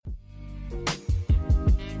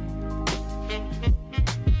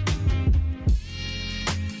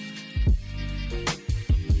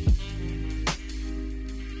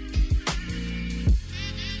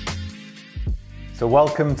So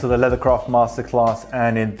welcome to the Leathercraft Masterclass,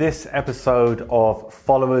 and in this episode of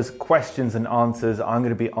Followers Questions and Answers, I'm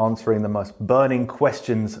going to be answering the most burning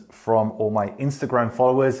questions from all my Instagram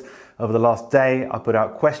followers. Over the last day, I put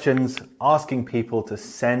out questions asking people to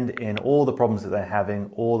send in all the problems that they're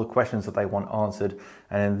having, all the questions that they want answered.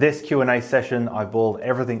 And in this Q&A session, I boiled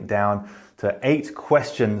everything down to 8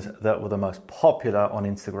 questions that were the most popular on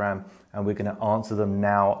Instagram, and we're going to answer them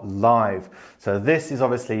now live. So this is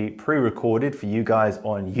obviously pre-recorded for you guys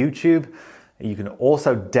on YouTube. You can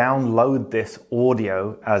also download this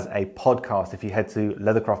audio as a podcast. If you head to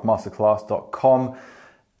leathercraftmasterclass.com,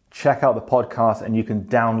 check out the podcast, and you can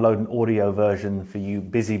download an audio version for you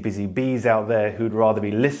busy bees out there who'd rather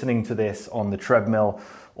be listening to this on the treadmill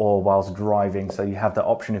or whilst driving. So you have the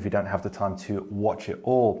option if you don't have the time to watch it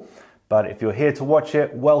all. But if you're here to watch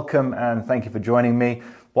it, welcome and thank you for joining me.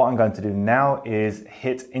 What I'm going to do now is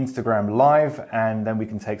hit Instagram live, and then we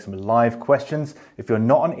can take some live questions. If you're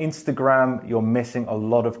not on Instagram, you're missing a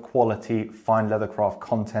lot of quality fine leathercraft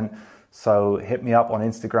content. So hit me up on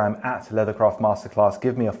Instagram at Leathercraft Masterclass,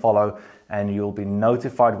 give me a follow, and you'll be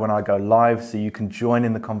notified when I go live, so you can join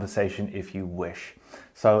in the conversation if you wish.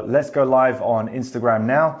 So let's go live on Instagram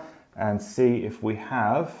now and see if we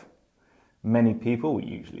have many people. We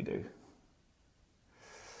usually do.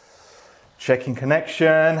 Checking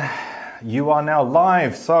connection. You are now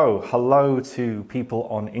live. So hello to people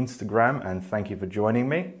on Instagram and thank you for joining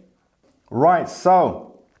me. Right,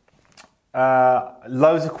 so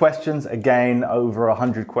loads of questions. Again, over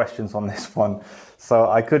 100 questions on this one. So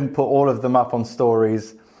I couldn't put all of them up on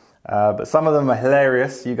stories, but some of them are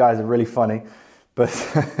hilarious. You guys are really funny, but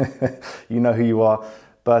you know who you are.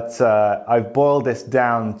 But I've boiled this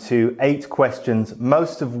down to 8 questions,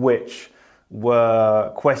 most of which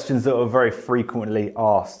were questions that were very frequently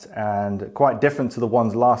asked and quite different to the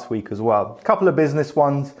ones last week as well. A couple of business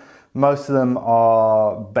ones, most of them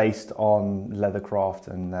are based on leathercraft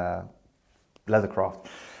and leathercraft.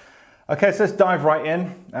 Okay, so let's dive right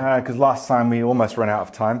in because last time we almost ran out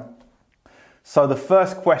of time. So the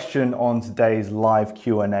first question on today's live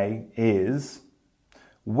Q&A is,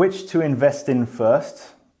 which to invest in first,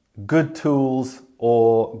 good tools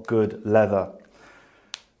or good leather?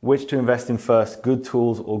 Which to invest in first, good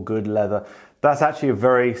tools or good leather? That's actually a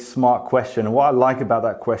very smart question. And what I like about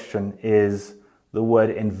that question is the word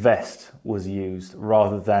invest was used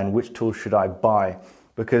rather than which tools should I buy?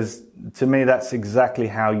 Because to me, that's exactly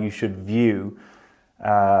how you should view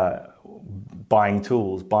buying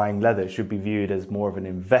tools, buying leather. It should be viewed as more of an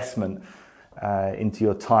investment into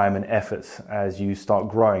your time and efforts as you start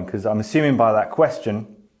growing. Because I'm assuming by that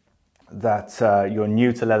question that you're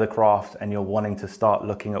new to leathercraft and you're wanting to start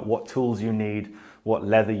looking at what tools you need, what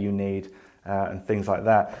leather you need, and things like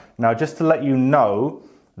that. Now, just to let you know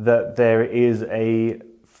that there is a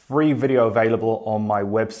free video available on my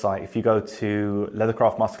website. If you go to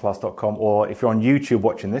leathercraftmasterclass.com, or if you're on YouTube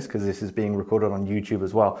watching this, because this is being recorded on YouTube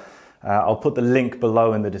as well, I'll put the link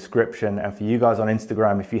below in the description. And for you guys on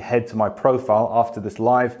Instagram, if you head to my profile after this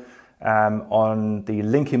live, on the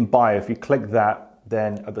link in bio, if you click that,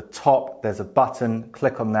 then at the top there's a button,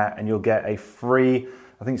 click on that and you'll get a free,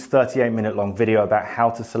 I think it's 38-minute long video about how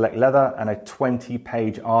to select leather and a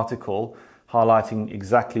 20-page article highlighting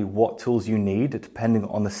exactly what tools you need depending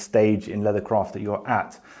on the stage in leathercraft that you're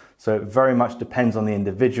at. So it very much depends on the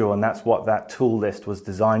individual, and that's what that tool list was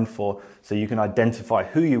designed for. So you can identify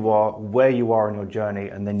who you are, where you are in your journey,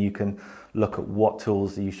 and then you can look at what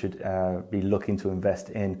tools you should be looking to invest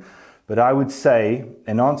in. But I would say,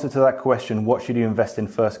 in answer to that question, what should you invest in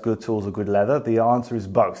first, good tools or good leather? The answer is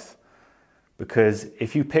both. Because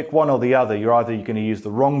if you pick one or the other, you're either going to use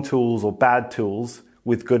the wrong tools or bad tools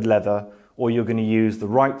with good leather, or you're going to use the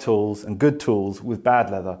right tools and good tools with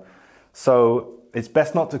bad leather. So it's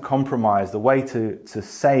best not to compromise. The way to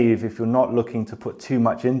save, if you're not looking to put too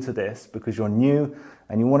much into this because you're new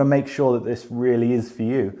and you want to make sure that this really is for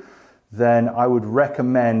you, then I would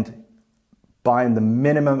recommend buying the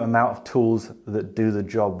minimum amount of tools that do the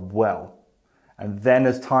job well. And then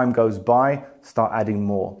as time goes by, start adding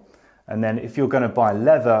more. And then if you're going to buy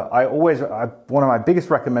leather, one of my biggest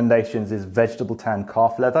recommendations is vegetable tan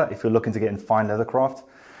calf leather. If you're looking to get in fine leathercraft,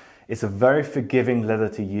 it's a very forgiving leather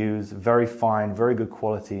to use, very fine, very good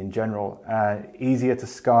quality in general, easier to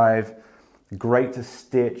skive, great to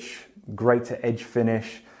stitch, great to edge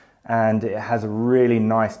finish, and it has a really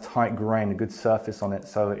nice tight grain, a good surface on it,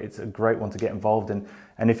 so it's a great one to get involved in.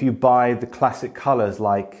 And if you buy the classic colors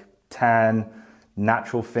like tan,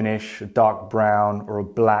 natural finish, a dark brown or a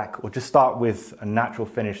black, or just start with a natural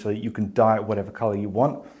finish so that you can dye it whatever color you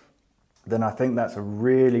want, then I think that's a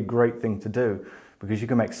really great thing to do, because you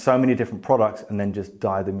can make so many different products and then just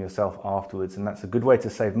dye them yourself afterwards. And that's a good way to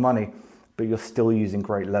save money, but you're still using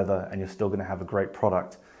great leather and you're still going to have a great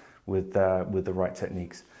product with the right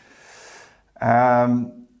techniques.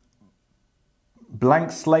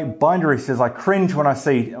 Blank Slate Bindery says, I cringe when I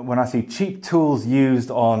see cheap tools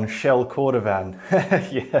used on Shell Cordovan.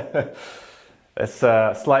 Yeah, it's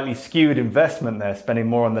a slightly skewed investment there, spending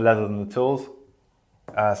more on the leather than the tools.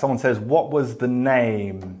 Someone says, what was the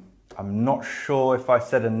name? I'm not sure if I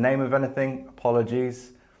said a name of anything.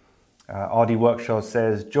 Apologies. RD Workshop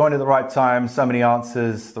says, joined at the right time. So many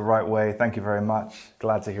answers the right way. Thank you very much.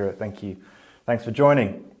 Glad to hear it. Thank you. Thanks for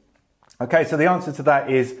joining. Okay, so the answer to that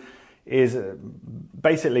is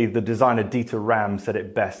basically the designer Dieter Ram said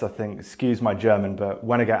it best. I think, excuse my German, but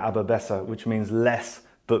weniger aber besser, which means less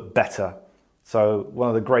but better. So one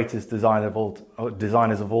of the greatest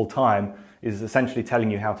designers of all time is essentially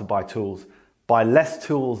telling you how to buy tools. Buy less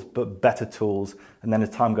tools, but better tools. And then as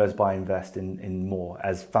time goes by, invest in more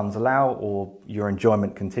as funds allow or your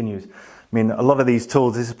enjoyment continues. I mean, a lot of these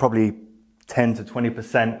tools, this is probably 10 to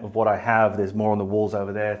 20% of what I have. There's more on the walls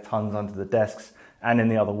over there, tons under the desks and in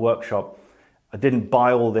the other workshop. I didn't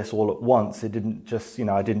buy all this all at once. It didn't just,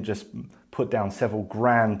 I didn't just put down several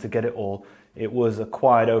grand to get it all. It was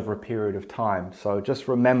acquired over a period of time. So just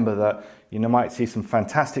remember that you might see some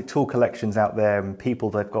fantastic tool collections out there and people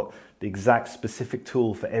that've got the exact specific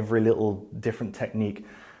tool for every little different technique.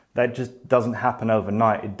 That just doesn't happen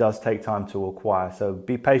overnight. It does take time to acquire. So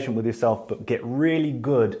be patient with yourself, but get really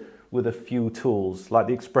good with a few tools. Like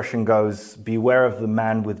the expression goes, beware of the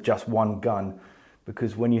man with just one gun.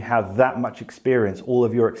 Because when you have that much experience, all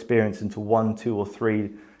of your experience into 1, 2, or 3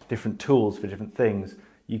 different tools for different things,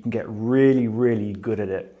 you can get really, really good at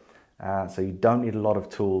it. So you don't need a lot of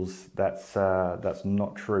tools. That's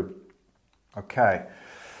not true. Okay.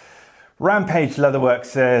 Rampage Leatherwork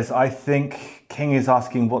says, I think King is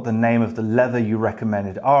asking what the name of the leather you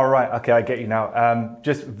recommended. Oh, right. Okay, I get you now.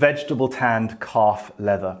 Just vegetable tanned calf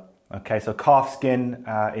leather. Okay, so calf skin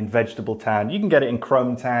in vegetable tan. You can get it in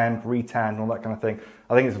chrome tan, re-tan, all that kind of thing.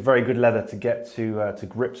 I think it's a very good leather to get to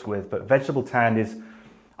grips with. But vegetable tan is,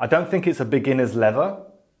 I don't think it's a beginner's leather.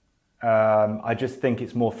 I just think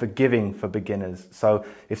it's more forgiving for beginners. So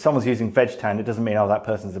if someone's using veg tan, it doesn't mean, oh, that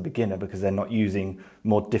person's a beginner because they're not using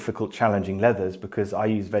more difficult, challenging leathers, because I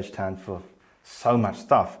use veg tan for so much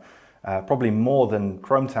stuff, probably more than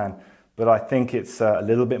chrome tan. But I think it's a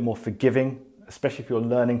little bit more forgiving, especially if you're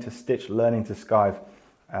learning to stitch, learning to skive.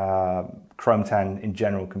 Chrome tan in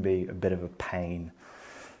general can be a bit of a pain.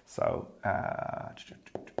 So,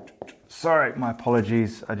 sorry, my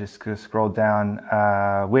apologies. I just scrolled down.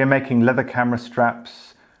 We're making leather camera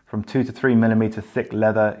straps from 2 to 3 millimeter thick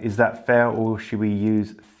leather. Is that fair, or should we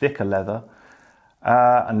use thicker leather?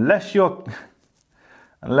 Unless you're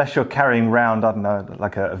carrying around, I don't know,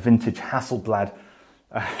 like a vintage Hasselblad,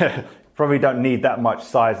 probably don't need that much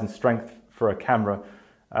size and strength for a camera.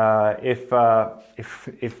 If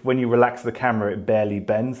when you relax the camera it barely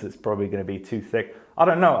bends, it's probably going to be too thick. I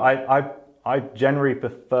don't know. I generally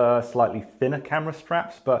prefer slightly thinner camera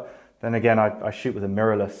straps, but then again, I shoot with a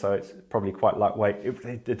mirrorless, so it's probably quite lightweight.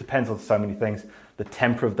 It depends on so many things. The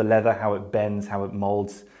temper of the leather, how it bends, how it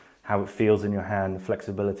molds, how it feels in your hand, the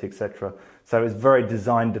flexibility, etc. So it's very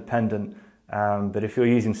design dependent. But if you're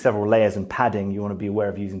using several layers and padding, you want to be aware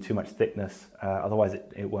of using too much thickness. Otherwise,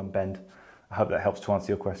 it won't bend. I hope that helps to answer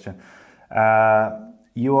your question.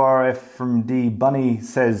 URF from D Bunny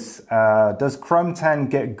says, does chrome tan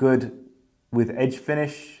get good with edge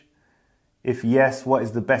finish? If yes, what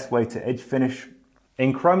is the best way to edge finish?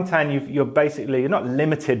 In chrome tan, you're not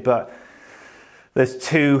limited, but there's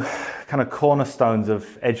 2 kind of cornerstones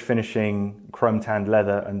of edge finishing chrome tanned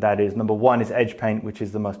leather, and that is, number 1 is edge paint, which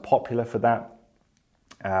is the most popular for that.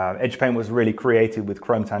 Edge paint was really created with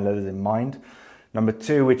chrome tan leathers in mind. Number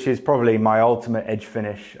 2, which is probably my ultimate edge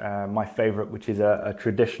finish, my favorite, which is a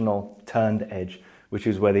traditional turned edge, which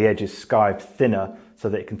is where the edge is skived thinner so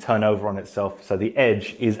that it can turn over on itself. So the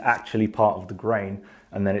edge is actually part of the grain,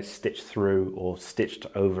 and then it's stitched through or stitched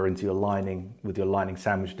over into your lining, with your lining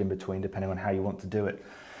sandwiched in between, depending on how you want to do it.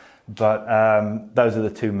 But those are the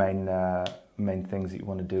 2 main things that you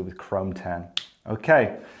want to do with chrome tan.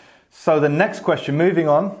 Okay, so the next question, moving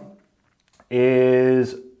on,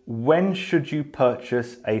 is when should you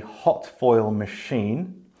purchase a hot foil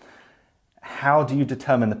machine? How do you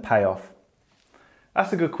determine the payoff?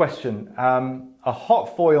 That's a good question. A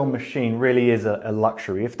hot foil machine really is a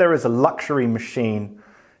luxury. If there is a luxury machine,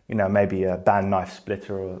 maybe a band knife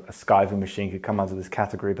splitter or a skiving machine could come under this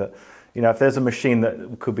category. But, if there's a machine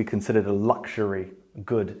that could be considered a luxury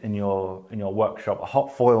good in your workshop, a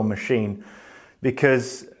hot foil machine,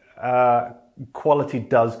 because quality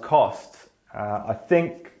does cost. I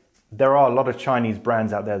think there are a lot of Chinese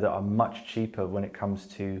brands out there that are much cheaper when it comes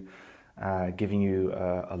to giving you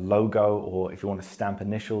a logo, or if you want to stamp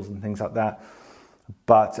initials and things like that.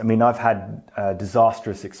 But I mean, I've had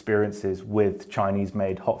disastrous experiences with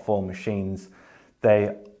Chinese-made hot foil machines.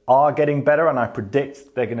 They are getting better, and I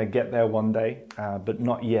predict they're going to get there one day, but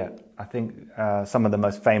not yet. I think some of the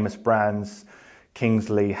most famous brands,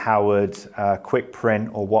 Kingsley, Howard, Quick Print,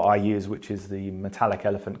 or what I use, which is the Metallic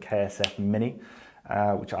Elephant KSF Mini,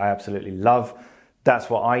 which I absolutely love. That's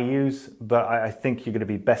what I use, but I think you're going to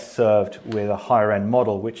be best served with a higher end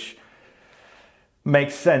model, which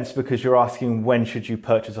makes sense because you're asking when should you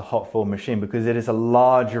purchase a hot foil machine, because it is a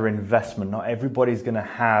larger investment. Not everybody's going to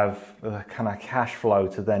have the kind of cash flow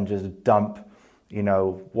to then just dump,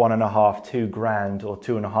 $1.5, $2,000 or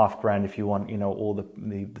 $2.5 if you want, all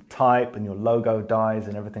the type and your logo dies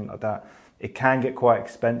and everything like that. It can get quite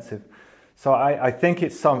expensive. So I think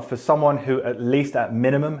it's for someone who at least at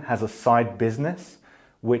minimum has a side business,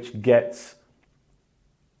 which gets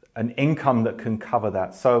an income that can cover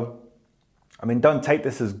that. So, I mean, don't take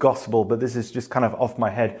this as gospel, but this is just kind of off my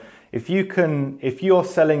head. If you're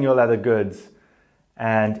selling your leather goods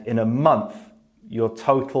and in a month, your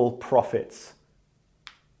total profits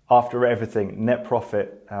after everything, net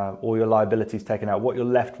profit, all your liabilities taken out, what you're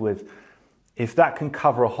left with, if that can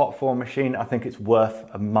cover a hot foil machine, I think it's worth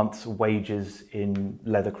a month's wages in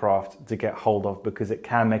leathercraft to get hold of, because it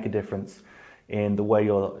can make a difference in the way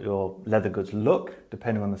your leather goods look,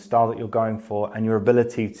 depending on the style that you're going for, and your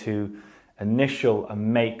ability to initial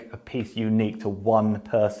and make a piece unique to one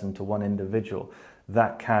person, to one individual.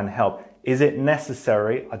 That can help. Is it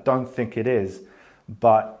necessary? I don't think it is,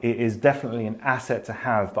 but it is definitely an asset to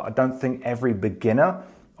have. But I don't think every beginner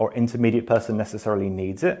or intermediate person necessarily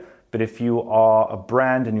needs it. But if you are a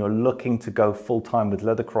brand and you're looking to go full-time with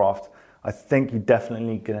leathercraft, I think you're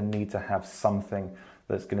definitely going to need to have something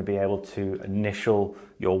that's going to be able to initial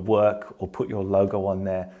your work or put your logo on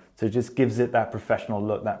there. So it just gives it that professional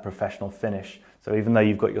look, that professional finish. So even though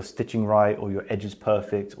you've got your stitching right, or your edge is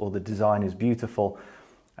perfect, or the design is beautiful,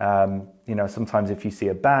 sometimes if you see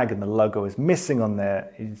a bag and the logo is missing on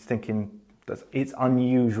there, you're thinking that it's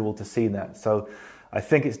unusual to see that. So I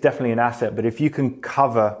think it's definitely an asset, but if you can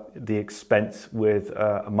cover the expense with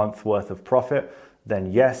a month's worth of profit,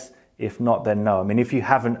 then yes. If not, then no. I mean, if you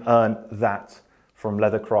haven't earned that from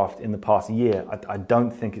leathercraft in the past year, I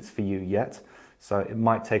don't think it's for you yet. So it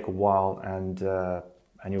might take a while, and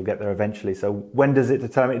you'll get there eventually. So when does it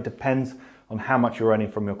determine? It depends on how much you're earning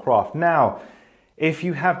from your craft. Now, if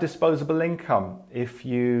you have disposable income, if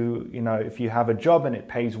you have a job and it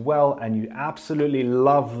pays well and you absolutely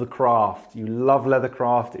love the craft, you love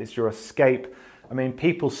leathercraft, it's your escape. I mean,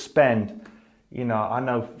 people spend, I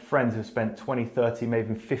know friends who spent 20, 30, maybe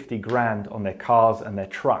even 50 grand on their cars and their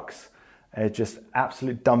trucks. Just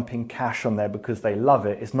absolute dumping cash on there because they love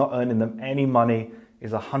it. It's not earning them any money,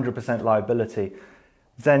 is 100% liability.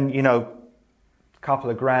 Then, a couple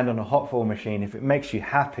of grand on a hot foil machine, if it makes you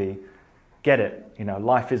happy, get it.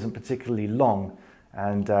 Life isn't particularly long,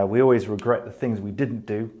 and we always regret the things we didn't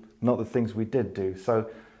do, not the things we did do. So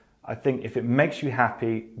I think if it makes you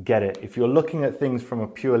happy, get it. If you're looking at things from a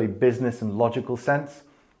purely business and logical sense,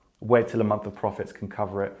 wait till a month of profits can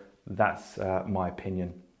cover it. That's my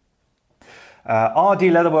opinion.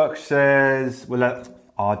 RD Leatherworks says,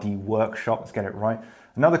 RD Workshop, let's get it right.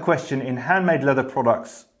 Another question, in handmade leather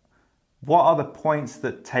products, what are the points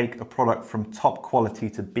that take a product from top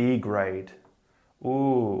quality to B grade?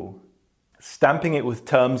 Ooh, stamping it with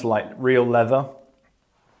terms like real leather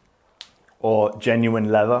or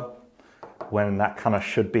genuine leather, when that kind of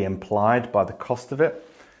should be implied by the cost of it.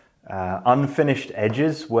 Unfinished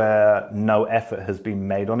edges where no effort has been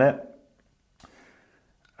made on it.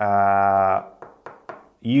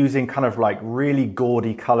 Using kind of like really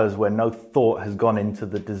gaudy colors where no thought has gone into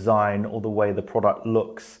the design or the way the product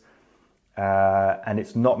looks, and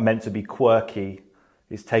it's not meant to be quirky.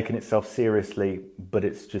 It's taken itself seriously, but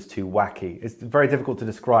it's just too wacky. It's very difficult to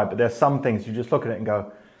describe, but there's some things you just look at it and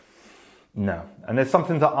go, no. And there's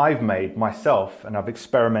something that I've made myself, and I've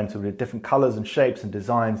experimented with different colors and shapes and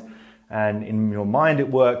designs, and in your mind it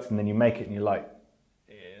works, and then you make it and you're like,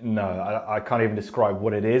 no, I can't even describe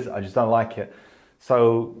what it is. I just don't like it.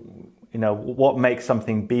 So, what makes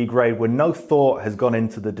something B grade when no thought has gone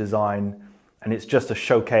into the design and it's just a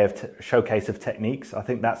showcase of techniques? I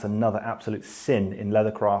think that's another absolute sin in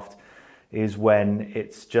leathercraft, is when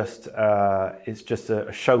it's just a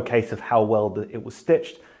showcase of how well it was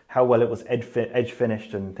stitched, how well it was edge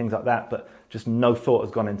finished and things like that, but just no thought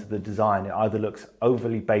has gone into the design. It either looks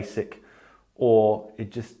overly basic or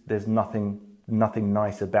there's nothing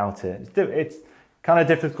nice about it. It's kind of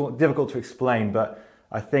difficult to explain, but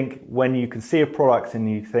I think when you can see a product and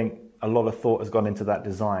you think a lot of thought has gone into that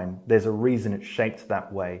design, there's a reason it's shaped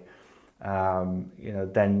that way,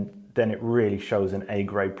 then it really shows an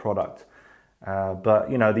A-grade product. But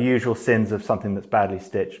the usual sins of something that's badly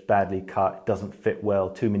stitched, badly cut, doesn't fit well,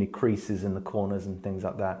 too many creases in the corners and things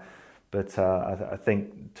like that. But I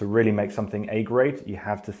think to really make something A-grade, you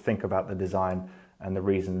have to think about the design and the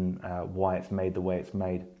reason why it's made the way it's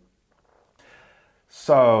made.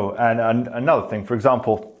 So, and another thing, for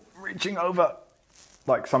example, reaching over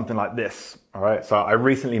like something like this. All right, so I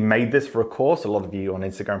recently made this for a course. A lot of you on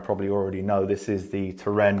Instagram probably already know this is the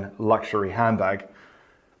Terrain luxury handbag.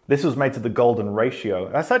 This was made to the golden ratio.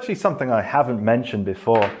 That's actually something I haven't mentioned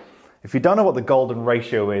before. If you don't know what the golden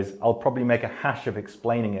ratio is, I'll probably make a hash of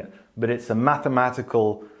explaining it, but it's a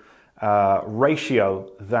mathematical ratio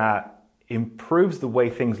that improves the way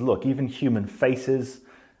things look, even human faces.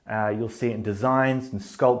 You'll see it in designs and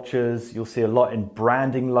sculptures. You'll see a lot in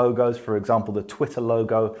branding logos. For example, the Twitter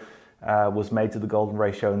logo was made to the golden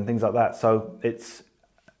ratio and things like that. So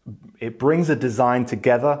it brings a design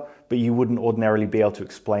together, but you wouldn't ordinarily be able to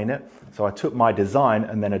explain it. So I took my design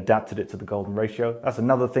and then adapted it to the golden ratio. That's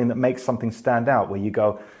another thing that makes something stand out, where you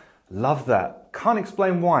go, love that. Can't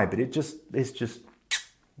explain why, but it's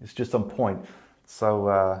just on point.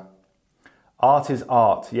 So art is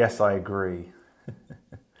art. Yes, I agree.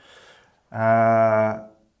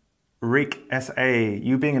 Rick SA,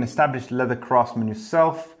 you being an established leather craftsman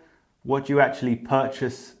yourself, what do you actually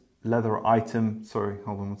purchase leather item? Sorry,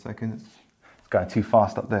 hold on 1 second. It's going too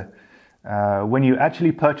fast up there. When you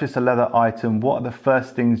actually purchase a leather item, what are the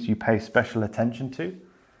first things you pay special attention to?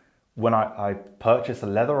 When I purchase a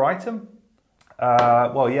leather item?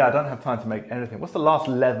 Well, yeah, I don't have time to make anything. What's the last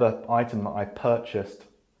leather item that I purchased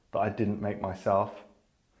that I didn't make myself?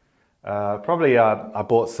 Probably I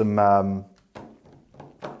bought some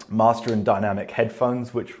Master and Dynamic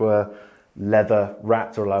headphones, which were leather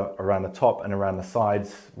wrapped around the top and around the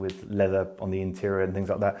sides with leather on the interior and things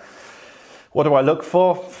like that. What do I look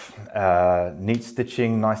for? Neat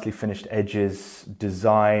stitching, nicely finished edges,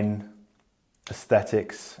 design,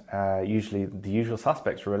 aesthetics, usually the usual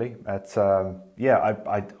suspects really. But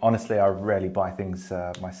I honestly, I rarely buy things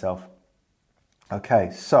myself.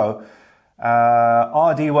 Okay, so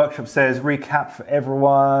RD Workshop says, recap for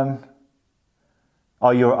everyone. Oh,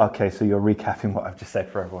 you're okay, so you're recapping what I've just said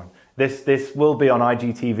for everyone. This will be on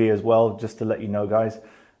IGTV as well, just to let you know, guys.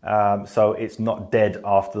 So it's not dead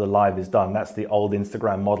after the live is done. That's the old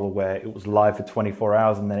Instagram model where it was live for 24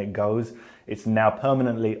 hours and then it goes. It's now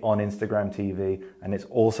permanently on Instagram TV, and it's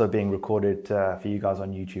also being recorded for you guys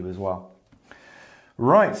on YouTube as well.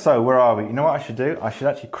 Right, so where are we? You know what I should do? I should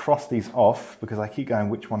actually cross these off because I keep going,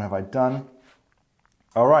 which one have I done?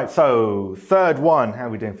 All right, so third one, how are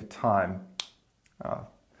we doing for time? Oh,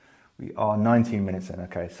 we are 19 minutes in,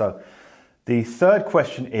 okay. So the third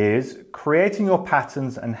question is creating your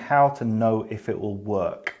patterns and how to know if it will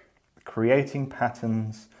work. Creating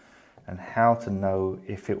patterns and how to know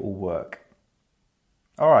if it will work.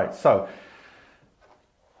 All right, so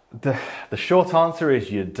the short answer is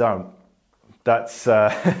you don't. That's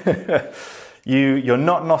you're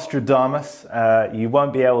not Nostradamus. You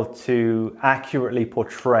won't be able to accurately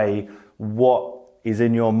portray what is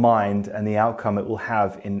in your mind and the outcome it will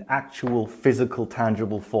have in actual physical,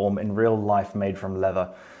 tangible form in real life made from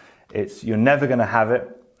leather. You're never going to have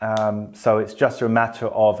it. So it's just a matter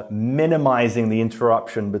of minimizing the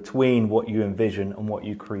interruption between what you envision and what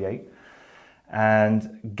you create,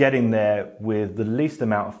 and getting there with the least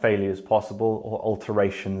amount of failures possible or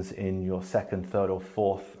alterations in your second, third, or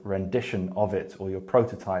fourth rendition of it or your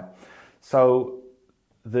prototype. So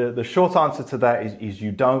the short answer to that is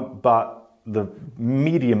you don't, but the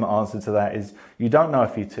medium answer to that is you don't know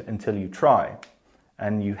until you try,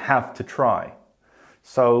 and you have to try.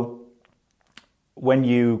 So when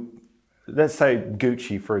let's say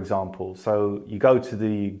Gucci, for example. So you go to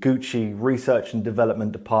the Gucci research and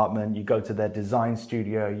development department, you go to their design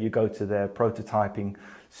studio, you go to their prototyping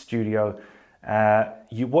studio.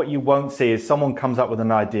 What you won't see is someone comes up with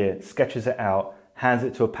an idea, sketches it out, hands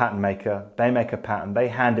it to a pattern maker, they make a pattern, they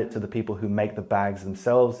hand it to the people who make the bags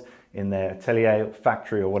themselves in their atelier or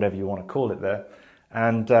factory or whatever you want to call it there.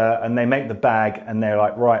 And they make the bag and they're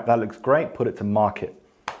like, right, that looks great, put it to market,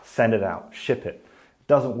 send it out, ship it.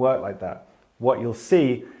 Doesn't work like that. What you'll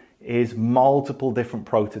see is multiple different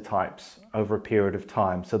prototypes over a period of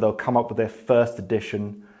time. So they'll come up with their first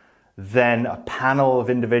edition, then a panel of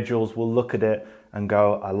individuals will look at it and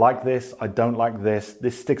go, I like this, I don't like this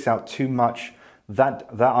sticks out too much, that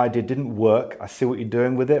idea didn't work, I see what you're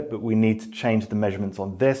doing with it, but we need to change the measurements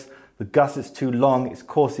on this. The gusset's too long, it's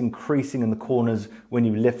course increasing in the corners when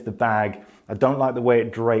you lift the bag, I don't like the way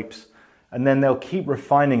it drapes. And then they'll keep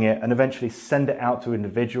refining it and eventually send it out to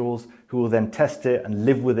individuals who will then test it and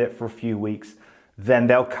live with it for a few weeks. Then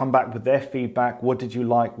they'll come back with their feedback. What did you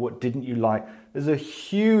like? What didn't you like? There's a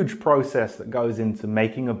huge process that goes into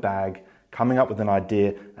making a bag, coming up with an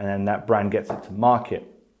idea, and then that brand gets it to market.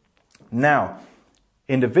 Now,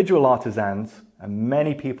 individual artisans and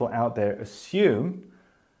many people out there assume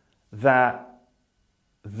that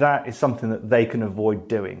that is something that they can avoid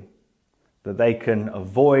doing, that they can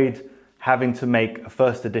avoid having to make a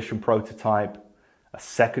first edition prototype, a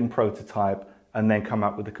second prototype, and then come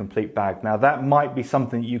up with a complete bag. Now that might be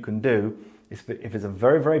something you can do if it's a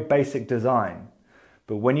very, very basic design.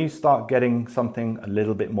 But when you start getting something a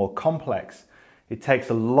little bit more complex, it takes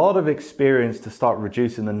a lot of experience to start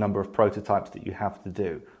reducing the number of prototypes that you have to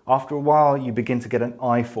do. After a while, you begin to get an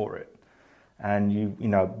eye for it. And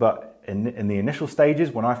but in the initial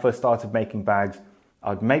stages, when I first started making bags,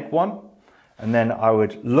 I'd make one, and then I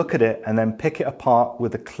would look at it and then pick it apart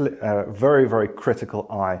with a very, very critical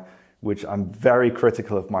eye, which I'm very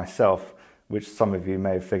critical of myself, which some of you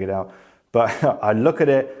may have figured out. But I look at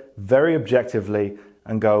it very objectively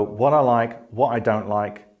and go, what I like, what I don't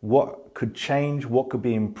like, what could change, what could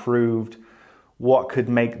be improved, what could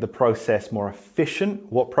make the process more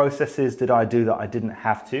efficient, what processes did I do that I didn't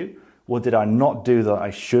have to, what did I not do that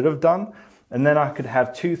I should have done. And then I could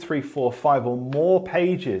have 2, 3, 4, 5 or more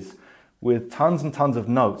pages with tons and tons of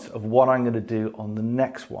notes of what I'm going to do on the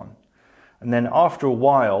next one. And then after a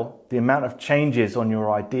while, the amount of changes on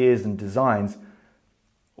your ideas and designs,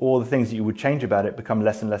 all the things that you would change about it, become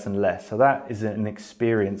less and less and less. So that is an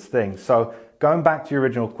experience thing. So going back to your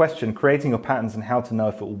original question, creating your patterns and how to know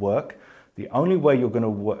if it will work, the only way you're going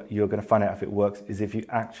to find out if it works is if you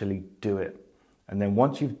actually do it. And then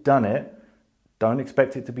once you've done it, don't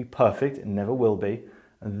expect it to be perfect, it never will be,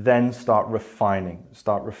 and then start refining.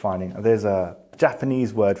 There's a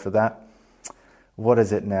Japanese word for that. What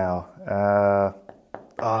is it now?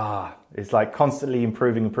 It's like constantly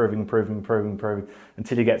improving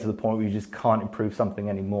until you get to the point where you just can't improve something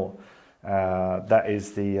anymore. That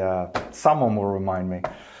is someone will remind me.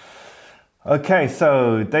 Okay,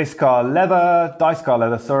 so die-scar leather,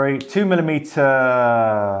 2mm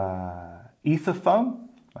ether foam.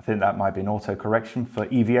 I think that might be an auto-correction for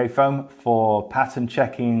EVA foam. For pattern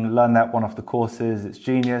checking, learn that one off the courses. It's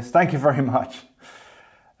genius. Thank you very much.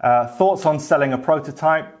 Thoughts on selling a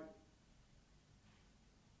prototype?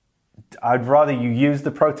 I'd rather you use the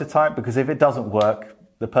prototype, because if it doesn't work,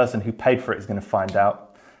 the person who paid for it is going to find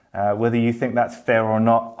out. Whether you think that's fair or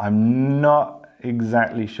not, I'm not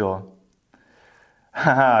exactly sure.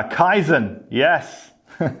 Kaizen, yes.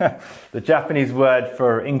 The Japanese word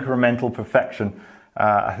for incremental perfection.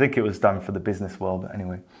 I think it was done for the business world, but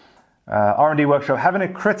anyway. R&D workshop, having a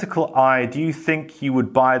critical eye, do you think you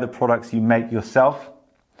would buy the products you make yourself?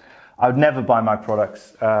 I would never buy my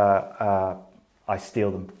products. I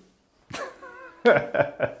steal them.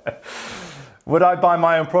 Would I buy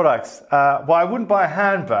my own products? Well, I wouldn't buy a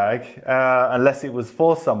handbag unless it was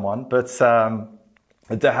for someone, but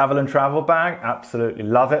a de Havilland travel bag, absolutely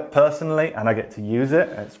love it personally, and I get to use it.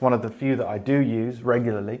 It's one of the few that I do use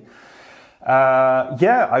regularly.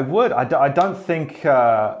 Yeah, I would. I don't think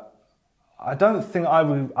I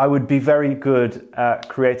would be very good at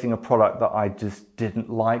creating a product that I just didn't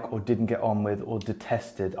like or didn't get on with or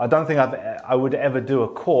detested. I don't think I would ever do a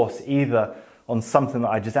course either on something that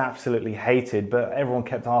I just absolutely hated, but everyone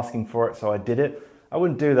kept asking for it, so I did it. I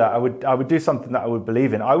wouldn't do that. I would do something that I would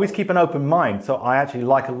believe in. I always keep an open mind, so I actually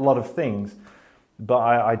like a lot of things, but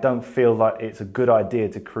I don't feel like it's a good idea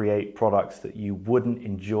to create products that you wouldn't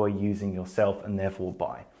enjoy using yourself and therefore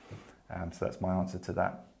buy. So that's my answer to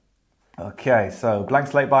that. Okay, so blank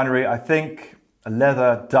slate binary. I think a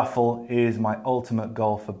leather duffel is my ultimate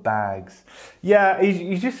goal for bags. Yeah,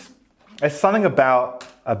 there's something about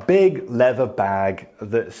a big leather bag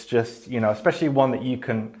that's just, especially one that you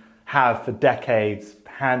can have for decades,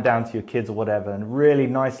 hand down to your kids or whatever, and really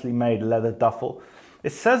nicely made leather duffel.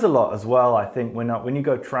 It says a lot as well, I think, when you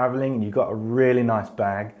go traveling and you've got a really nice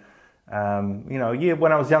bag. When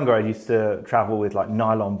I was younger, I used to travel with like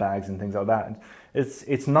nylon bags and things like that. And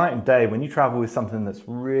it's night and day. When you travel with something that's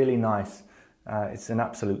really nice, it's an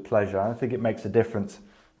absolute pleasure. I think it makes a difference.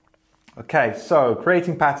 Okay, so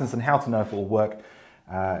creating patterns and how to know if it will work.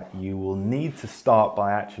 You will need to start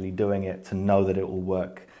by actually doing it to know that it will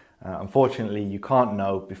work. Unfortunately, you can't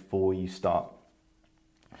know before you start.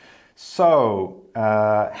 So,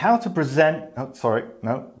 how to prevent,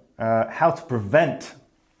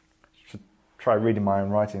 should try reading my own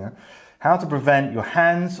writing there. How to prevent your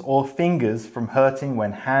hands or fingers from hurting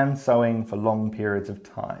when hand sewing for long periods of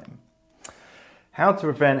time. How to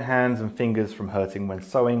prevent hands and fingers from hurting when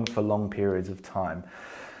sewing for long periods of time.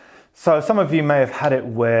 So some of you may have had it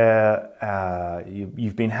where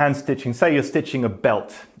you've been hand stitching, say you're stitching a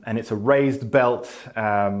belt and it's a raised belt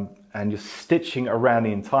and you're stitching around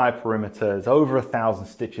the entire perimeter. It's over 1,000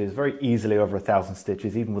 stitches, very easily over 1,000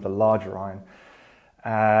 stitches, even with a larger iron.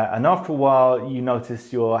 And after a while, you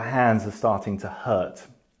notice your hands are starting to hurt.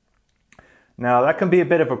 Now, that can be a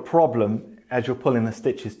bit of a problem as you're pulling the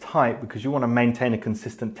stitches tight because you want to maintain a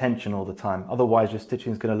consistent tension all the time. Otherwise, your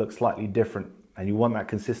stitching is going to look slightly different, and you want that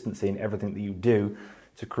consistency in everything that you do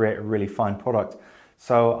to create a really fine product.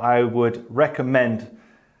 So I would recommend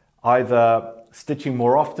either stitching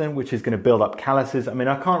more often, which is going to build up calluses. I mean,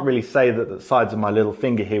 I can't really say that the sides of my little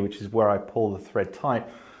finger here, which is where I pull the thread tight,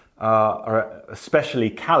 are especially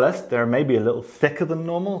calloused. They're maybe a little thicker than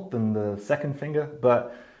normal, than the second finger,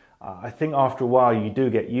 but I think after a while you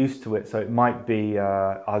do get used to it. So it might be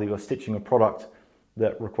either you're stitching a product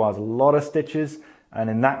that requires a lot of stitches, and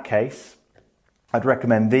in that case, I'd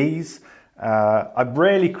recommend these. I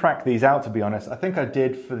rarely crack these out, to be honest. I think I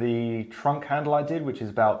did for the trunk handle which is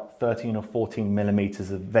about 13 or 14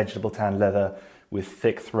 millimeters of vegetable tan leather with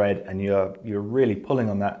thick thread, and you're really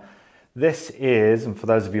pulling on that. This is, and for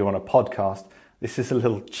those of you on a podcast, this is a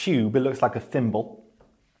little tube. It looks like a thimble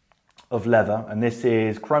of leather, and this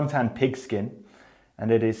is chrome tan pigskin,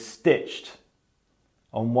 and it is stitched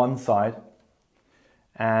on one side,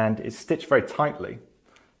 and it's stitched very tightly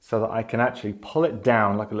so that I can actually pull it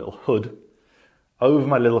down like a little hood over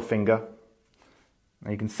my little finger.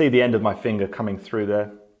 And you can see the end of my finger coming through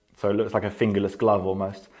there, so it looks like a fingerless glove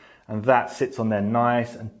almost, and that sits on there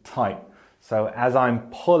nice and tight. So as I'm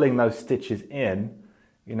pulling those stitches in,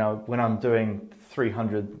 you know, when I'm doing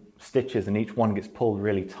 300 stitches and each one gets pulled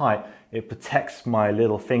really tight, it protects my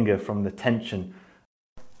little finger from the tension.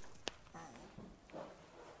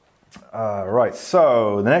 Right,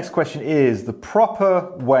 so the next question is the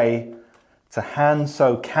proper way to hand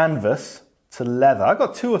sew canvas to leather. I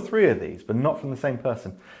got 2 or 3 of these, but not from the same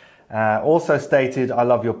person. Also stated, I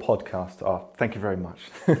love your podcast. Oh, thank you very much.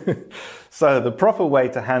 So the proper way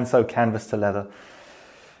to hand sew canvas to leather.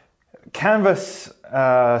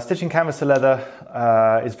 Stitching canvas to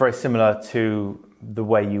leather is very similar to the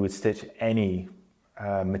way you would stitch any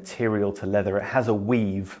material to leather. It has a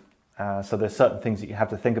weave, so there's certain things that you have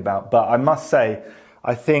to think about. But I must say,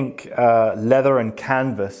 I think leather and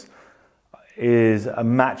canvas is a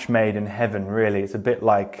match made in heaven, really. It's a bit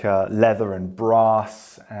like leather and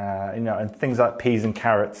brass, and things like peas and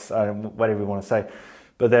carrots, whatever you want to say.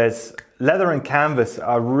 But there's leather and canvas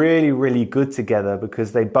are really, really good together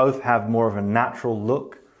because they both have more of a natural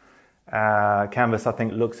look. Canvas, I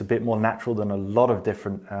think, looks a bit more natural than a lot of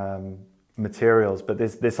different materials, but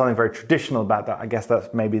there's something very traditional about that. I guess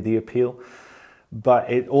that's maybe the appeal.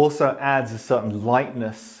 But it also adds a certain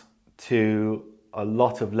lightness to a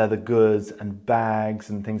lot of leather goods and bags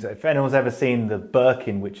and things. If anyone's ever seen the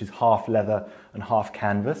Birkin, which is half leather and half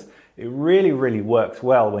canvas, it really, really works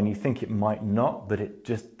well when you think it might not, but it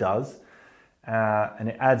just does. And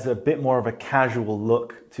it adds a bit more of a casual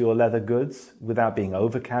look to your leather goods without being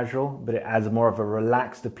over casual, but it adds more of a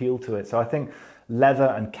relaxed appeal to it. So I think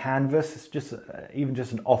leather and canvas, it's just even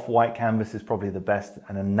just an off-white canvas is probably the best,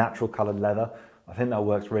 and a natural colored leather. I think that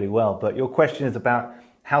works really well. But your question is about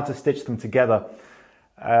how to stitch them together.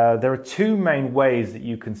 There are 2 main ways that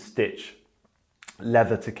you can stitch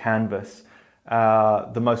leather to canvas.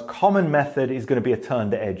 The most common method is going to be a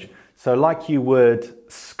turned edge. So like you would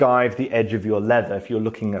skive the edge of your leather, if you're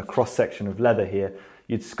looking at a cross section of leather here,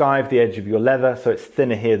 you'd skive the edge of your leather so it's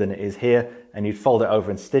thinner here than it is here, and you'd fold it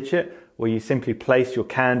over and stitch it, or you simply place your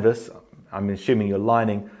canvas, I'm assuming your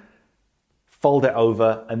lining, fold it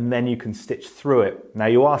over, and then you can stitch through it. Now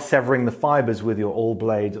you are severing the fibers with your awl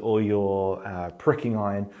blade or your pricking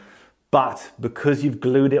iron, but because you've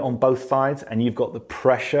glued it on both sides and you've got the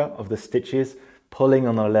pressure of the stitches pulling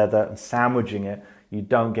on the leather and sandwiching it, you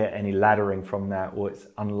don't get any laddering from that, or it's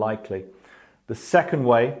unlikely. The second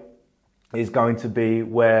way is going to be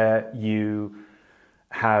where you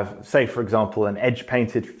have, say for example, an edge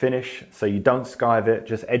painted finish. So you don't skive it,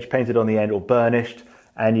 just edge painted on the end or burnished,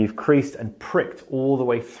 and you've creased and pricked all the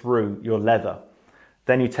way through your leather.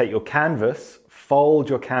 Then you take your canvas, fold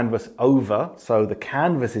your canvas over, so the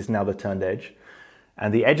canvas is now the turned edge,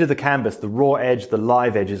 And the edge of the canvas, the raw edge, the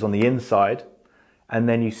live edge is on the inside, and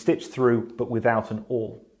then you stitch through, but without an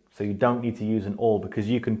awl. So you don't need to use an awl because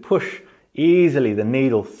you can push easily the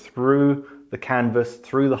needle through the canvas,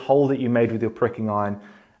 through the hole that you made with your pricking iron,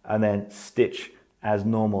 and then stitch as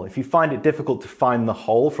normal. If you find it difficult to find the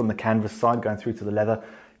hole from the canvas side going through to the leather,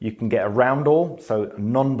 you can get a round awl, so a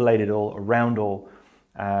non-bladed awl, a round awl,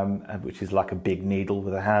 which is like a big needle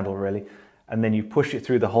with a handle really. And then you push it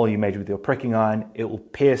through the hole you made with your pricking iron. It will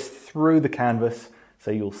pierce through the canvas,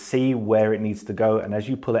 so you'll see where it needs to go. And as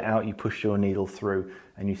you pull it out, you push your needle through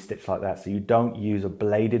and you stitch like that. So you don't use a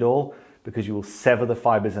bladed awl because you will sever the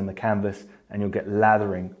fibers in the canvas and you'll get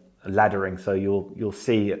laddering. So you'll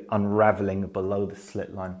see it unraveling below the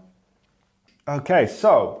slit line. Okay,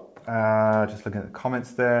 so just looking at the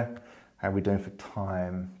comments there. How are we doing for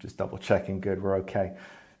time? Just double checking, good, we're okay.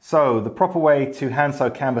 So the proper way to hand sew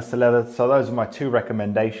canvas to leather, so those are my two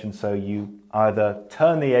recommendations. So you either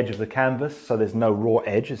turn the edge of the canvas, so there's no raw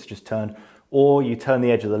edge, it's just turned, or you turn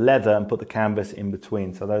the edge of the leather and put the canvas in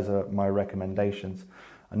between. So those are my recommendations.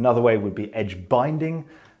 Another way would be edge binding.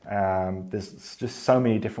 There's just so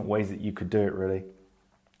many different ways that you could do it really.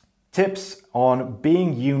 Tips on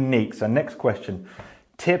being unique. So next question,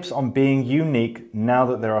 tips on being unique now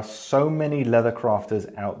that there are so many leather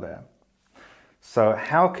crafters out there. So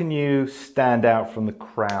how can you stand out from the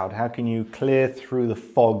crowd? How can you clear through the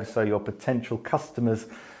fog so your potential customers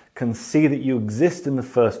can see that you exist in the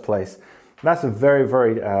first place? That's a very,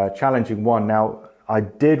 very challenging one. Now, I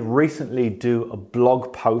did recently do a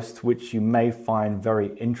blog post, which you may find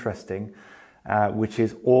very interesting, which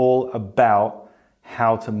is all about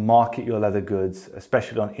how to market your leather goods,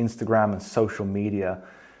 especially on Instagram and social media,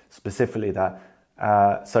 specifically that.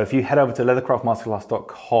 So if you head over to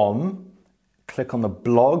leathercraftmasterclass.com, click on the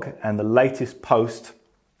blog and the latest post,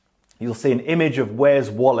 you'll see an image of Where's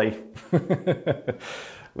Wally,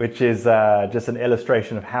 which is just an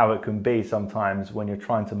illustration of how it can be sometimes when you're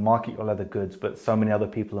trying to market your leather goods, but so many other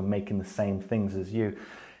people are making the same things as you.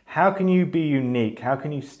 How can you be unique? How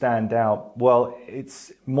can you stand out? Well,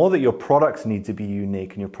 it's more that your products need to be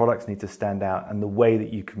unique and your products need to stand out and the way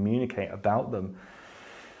that you communicate about them.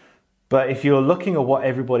 But if you're looking at what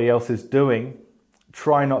everybody else is doing,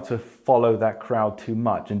 try not to follow that crowd too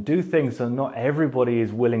much and do things that not everybody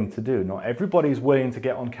is willing to do. Not everybody is willing to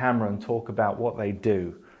get on camera and talk about what they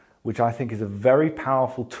do, which I think is a very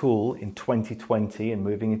powerful tool in 2020 and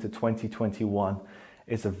moving into 2021.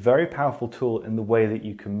 It's a very powerful tool in the way that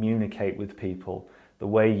you communicate with people, the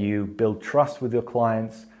way you build trust with your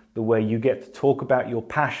clients, the way you get to talk about your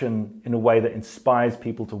passion in a way that inspires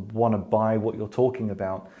people to want to buy what you're talking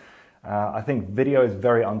about. I think video is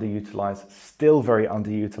very underutilized, still very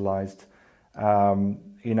underutilized.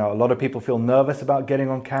 You know, a lot of people feel nervous about getting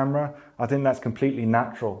on camera. I think that's completely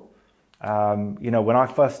natural. You know, when I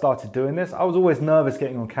first started doing this, I was always nervous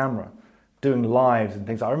getting on camera, doing lives and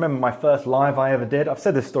things. I remember my first live I ever did. I've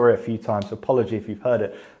said this story a few times, so apology if you've heard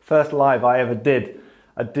it. First live I ever did,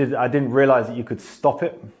 I didn't realize that you could stop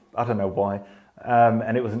it. I don't know why.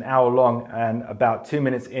 And it was an hour long, and about 2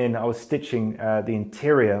 minutes in, I was stitching the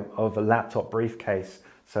interior of a laptop briefcase.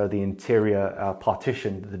 So the interior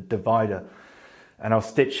partition, the divider, and I was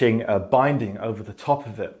stitching a binding over the top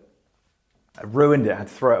of it. I ruined it, I had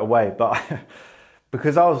to throw it away. But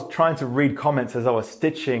because I was trying to read comments as I was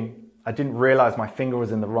stitching, I didn't realize my finger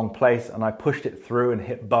was in the wrong place, and I pushed it through and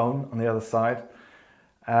hit bone on the other side.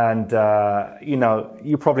 And, you know,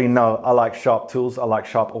 you probably know I like sharp tools, I like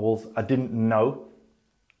sharp awls. I didn't know,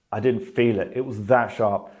 I didn't feel it. It was that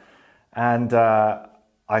sharp. And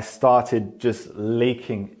I started just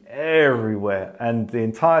leaking everywhere. And the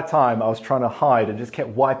entire time I was trying to hide, I just kept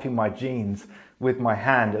wiping my jeans with my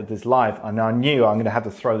hand at this live. And I knew I'm going to have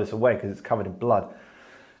to throw this away because it's covered in blood.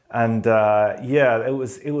 And yeah, it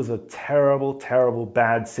was a terrible, terrible,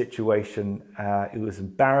 bad situation. It was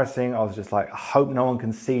embarrassing. I was just like, I hope no one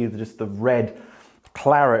can see just the red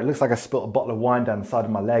claret. It looks like I spilled a bottle of wine down the side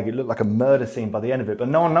of my leg. It looked like a murder scene by the end of it, but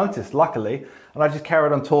no one noticed, luckily. And I just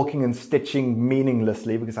carried on talking and stitching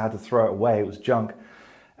meaninglessly because I had to throw it away. It was junk.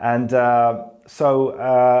 And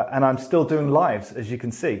and I'm still doing lives, as you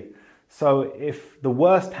can see. So if the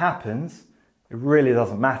worst happens, it really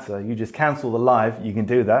doesn't matter. You just cancel the live. You can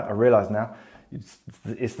do that. I realize now.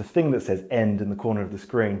 It's the thing that says end in the corner of the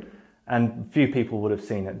screen. And few people would have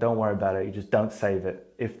seen it. Don't worry about it. You just don't save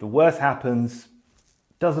it. If the worst happens,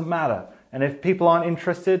 doesn't matter. And if people aren't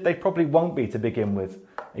interested, they probably won't be to begin with.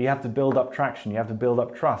 You have to build up traction. You have to build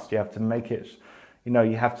up trust. You have to make it, you know,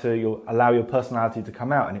 you'll allow your personality to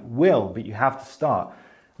come out. And it will, but you have to start.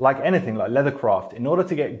 Like anything, like leathercraft, in order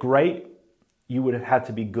to get great, you would have had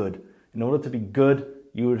to be good. In order to be good,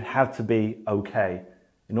 you would have to be okay.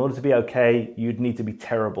 In order to be okay, you'd need to be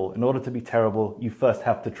terrible. In order to be terrible, you first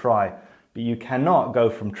have to try. But you cannot go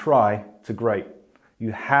from try to great.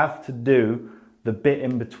 You have to do the bit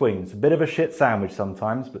in between. It's a bit of a shit sandwich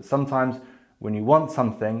sometimes, but sometimes when you want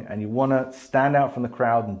something and you want to stand out from the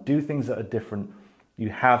crowd and do things that are different, you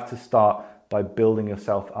have to start by building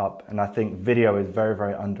yourself up. And I think video is very,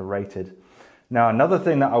 very underrated. Now, another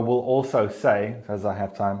thing that I will also say, as I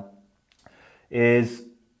have time, is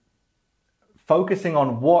focusing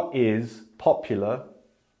on what is popular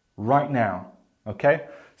right now, okay?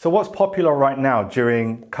 So what's popular right now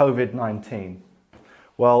during COVID-19?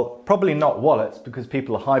 Well, probably not wallets because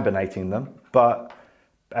people are hibernating them, but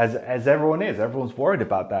as everyone's worried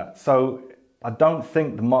about that. So I don't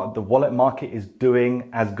think the wallet market is doing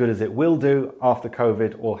as good as it will do after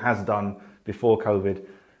COVID or has done before COVID.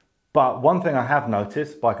 But one thing I have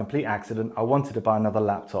noticed by complete accident, I wanted to buy another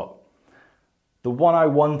laptop. The one I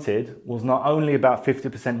wanted was not only about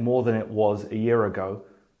 50% more than it was a year ago,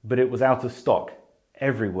 but it was out of stock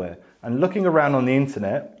everywhere. And looking around on the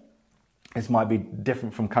internet, this might be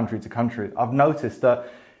different from country to country, I've noticed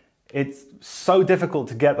that it's so difficult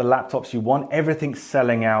to get the laptops you want. Everything's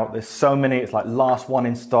selling out. There's so many, it's like last one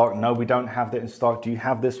in stock. No, we don't have that in stock. Do you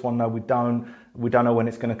have this one? No, we don't. We don't know when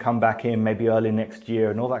it's going to come back in, maybe early next year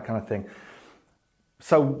and all that kind of thing.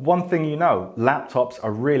 So one thing you know, laptops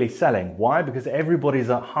are really selling. Why? Because everybody's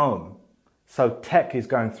at home. So tech is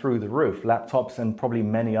going through the roof, laptops and probably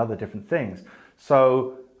many other different things.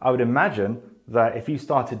 So I would imagine that if you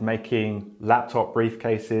started making laptop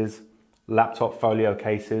briefcases, laptop folio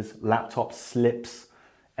cases, laptop slips,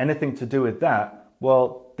 anything to do with that,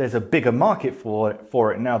 well, there's a bigger market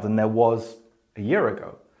for it now than there was a year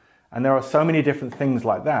ago. And there are so many different things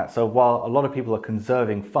like that. So while a lot of people are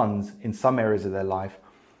conserving funds in some areas of their life,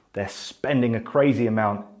 they're spending a crazy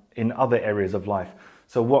amount in other areas of life.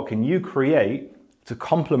 So what can you create to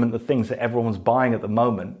complement the things that everyone's buying at the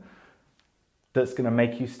moment that's going to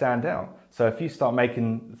make you stand out? So if you start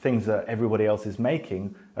making things that everybody else is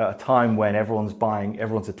making at a time when everyone's buying,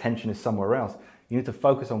 everyone's attention is somewhere else, you need to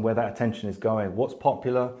focus on where that attention is going. What's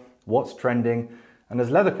popular? What's trending? And as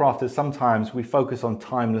leather crafters, sometimes we focus on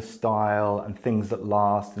timeless style and things that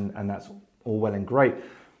last, and that's all well and great.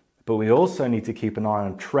 But we also need to keep an eye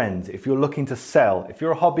on trends. If you're looking to sell, if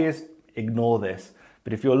you're a hobbyist, ignore this.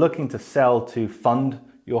 But if you're looking to sell to fund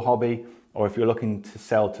your hobby, or if you're looking to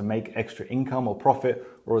sell to make extra income or profit,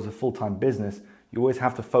 or as a full-time business, you always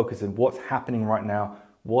have to focus on what's happening right now.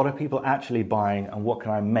 What are people actually buying, and what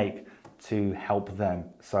can I make to help them?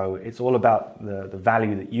 So it's all about the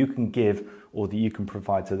value that you can give or that you can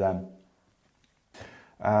provide to them.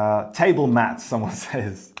 Table mats, someone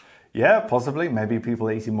says. Yeah, possibly. Maybe people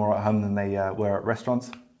are eating more at home than they were at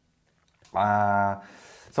restaurants.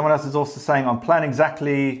 Someone else is also saying, I plan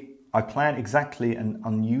exactly an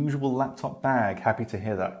unusual laptop bag. Happy to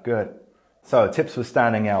hear that. Good. So tips for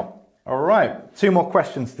standing out. All right, 2 more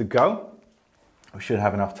questions to go. We should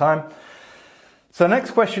have enough time. So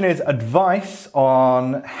next question is advice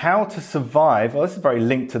on how to survive. Well, this is very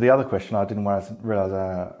linked to the other question. I didn't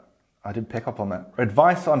realize I didn't pick up on that.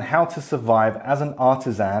 Advice on how to survive as an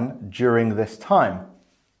artisan during this time.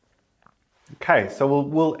 Okay, so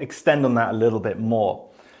we'll extend on that a little bit more.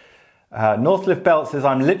 Northlift Belt says,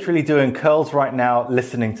 I'm literally doing curls right now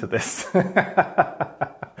listening to this.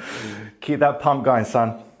 Keep that pump going,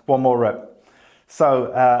 son. 1 more rep.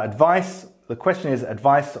 So advice. The question is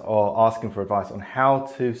advice or asking for advice on how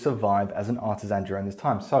to survive as an artisan during this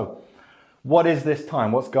time. So what is this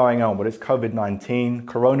time? What's going on? Well, it's COVID-19,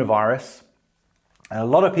 coronavirus. And a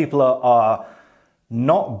lot of people are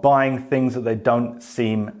not buying things that they don't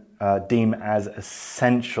deem as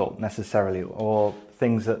essential necessarily, or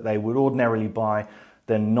things that they would ordinarily buy,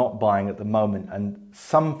 they're not buying at the moment. And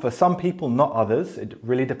for some people, not others. It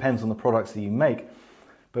really depends on the products that you make.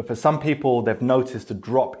 But for some people, they've noticed a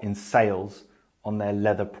drop in sales on their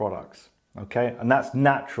leather products, okay? And that's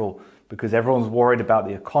natural because everyone's worried about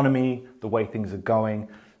the economy, the way things are going.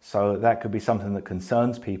 So that could be something that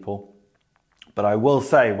concerns people. But I will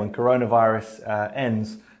say, when coronavirus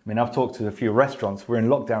ends, I mean, I've talked to a few restaurants, we're in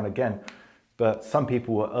lockdown again, but some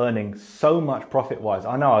people were earning so much profit-wise.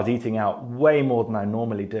 I know I was eating out way more than I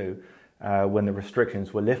normally do when the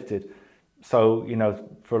restrictions were lifted. So, you know,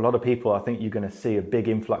 for a lot of people, I think you're going to see a big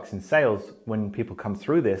influx in sales when people come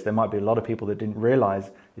through this. There might be a lot of people that didn't realize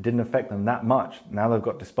it didn't affect them that much. Now they've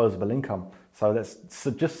got disposable income. So that's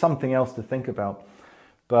just something else to think about.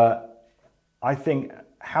 But I think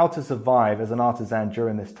how to survive as an artisan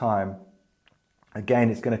during this time, again,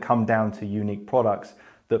 it's going to come down to unique products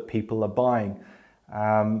that people are buying.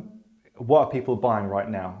 what are people buying right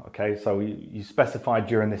now? Okay, so you specified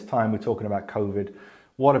during this time we're talking about COVID.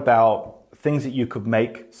 What about things that you could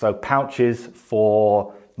make? So pouches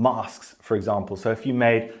for masks, for example. So if you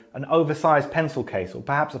made an oversized pencil case, or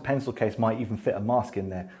perhaps a pencil case might even fit a mask in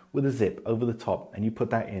there with a zip over the top, and you put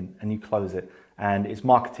that in and you close it, and it's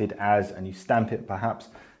marketed as, and you stamp it perhaps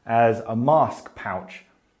as a mask pouch.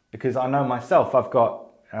 Because I know myself, I've got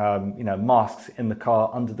masks in the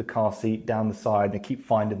car, under the car seat, down the side, and I keep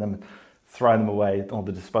finding them and throwing them away, or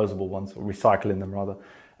the disposable ones, or recycling them rather.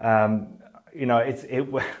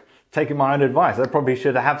 Taking my own advice, I probably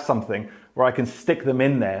should have something where I can stick them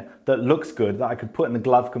in there that looks good, that I could put in the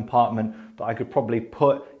glove compartment, that I could probably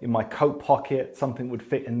put in my coat pocket, something would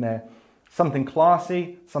fit in there. Something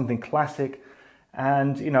classy, something classic.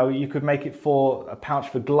 And you could make it for a pouch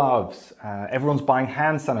for gloves. Everyone's buying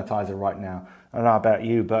hand sanitizer right now. I don't know about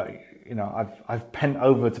you, but I've bent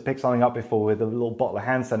over to pick something up before with a little bottle of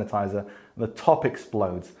hand sanitizer, and the top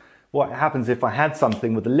explodes. What happens if I had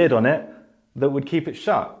something with a lid on it that would keep it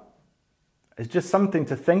shut? It's just something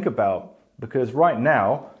to think about, because right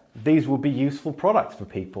now these will be useful products for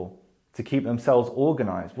people to keep themselves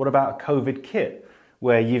organized. What about a COVID kit,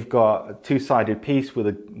 where you've got a two-sided piece with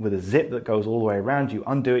a zip that goes all the way around? You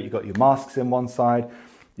undo it, you've got your masks in one side,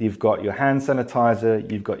 you've got your hand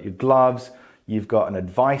sanitizer, you've got your gloves, you've got an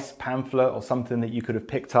advice pamphlet or something that you could have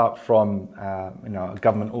picked up from a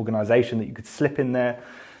government organization that you could slip in there.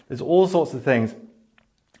 There's all sorts of things.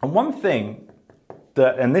 And one thing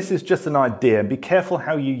and this is just an idea, and be careful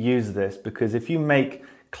how you use this, because if you make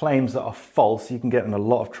claims that are false, you can get in a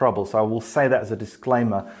lot of trouble. So I will say that as a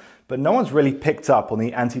disclaimer. But no one's really picked up on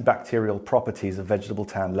the antibacterial properties of vegetable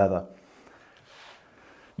tan leather.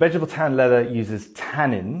 Vegetable tan leather uses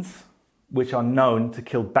tannins, which are known to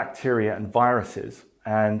kill bacteria and viruses.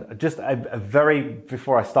 And just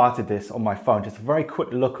before I started this on my phone, just a very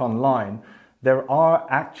quick look online, there are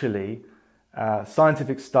actually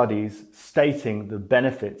scientific studies stating the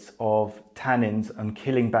benefits of tannins and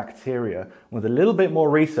killing bacteria. With a little bit more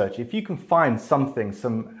research, if you can find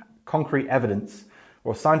some concrete evidence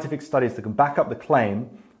or scientific studies that can back up the claim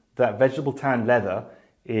that vegetable tan leather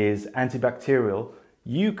is antibacterial,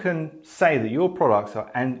 you can say that your products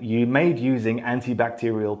are made using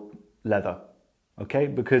antibacterial leather, okay?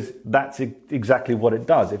 Because that's exactly what it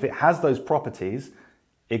does. If it has those properties,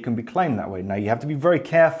 it can be claimed that way. Now, you have to be very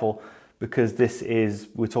careful, because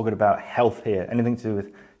we're talking about health here. Anything to do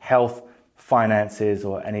with health, finances,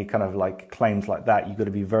 or any kind of claims like that, you've got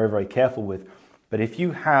to be very, very careful with. But if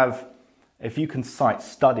you can cite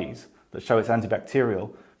studies that show it's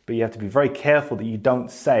antibacterial, but you have to be very careful that you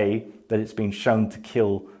don't say that it's been shown to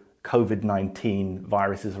kill COVID-19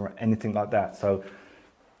 viruses or anything like that.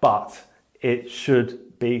 But it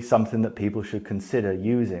should be something that people should consider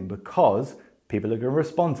using, because people are going to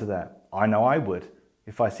respond to that. I know I would.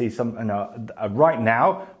 If I see right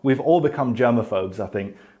now, we've all become germaphobes, I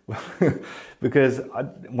think, because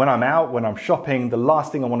when I'm out, when I'm shopping, the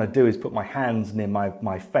last thing I want to do is put my hands near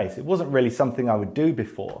my face. It wasn't really something I would do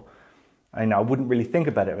before. I wouldn't really think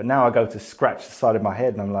about it, but now I go to scratch the side of my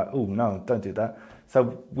head and I'm like, oh no, don't do that.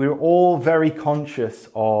 So we're all very conscious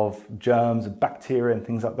of germs and bacteria and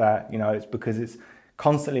things like that. It's because it's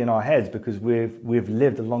constantly in our heads, because we've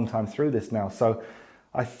lived a long time through this now. So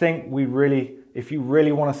I think if you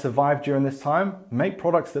really want to survive during this time, make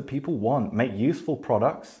products that people want. Make useful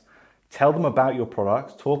products. Tell them about your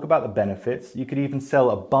products. Talk about the benefits. You could even sell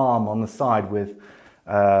a balm on the side with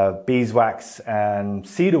beeswax and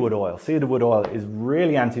cedarwood oil. Cedarwood oil is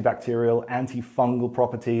really antibacterial, antifungal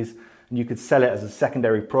properties, and you could sell it as a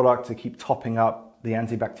secondary product to keep topping up the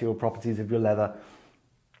antibacterial properties of your leather.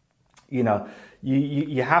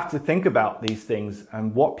 You have to think about these things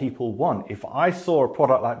and what people want. If I saw a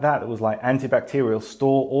product like that was like antibacterial,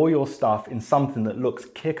 store all your stuff in something that looks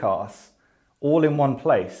kick-ass, all in one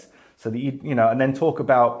place, so that and then talk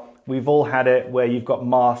about, we've all had it where you've got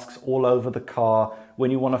masks all over the car. When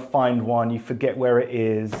you want to find one, you forget where it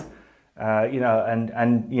is,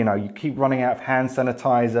 you keep running out of hand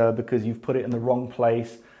sanitizer because you've put it in the wrong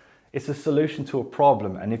place. It's a solution to a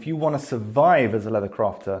problem. And if you want to survive as a leather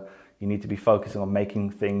crafter, you need to be focusing on making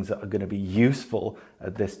things that are going to be useful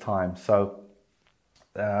at this time. So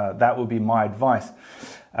that would be my advice.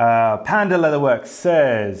 Panda Leatherworks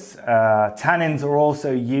says, tannins are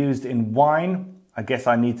also used in wine. I guess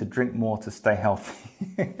I need to drink more to stay healthy.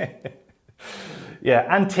 Yeah,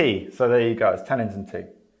 and tea. So there you go, it's tannins and tea.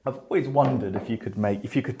 I've always wondered if you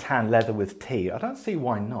could tan leather with tea. I don't see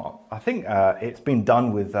why not. I think it's been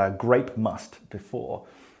done with grape must before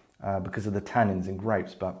because of the tannins in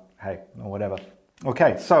grapes, but hey, or whatever.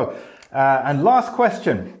 Okay, so, and last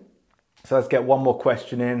question. So let's get one more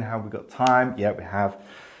question in. Have we got time? Yeah, we have.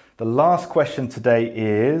 The last question today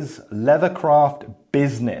is leathercraft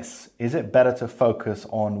business. Is it better to focus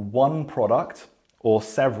on one product or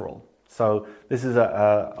several? So this is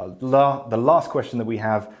the last question that we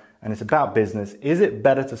have, and it's about business. Is it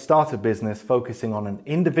better to start a business focusing on an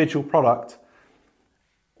individual product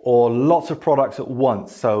or lots of products at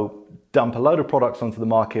once? So dump a load of products onto the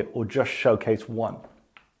market or just showcase one?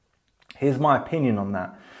 Here's my opinion on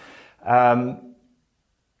that.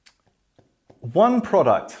 One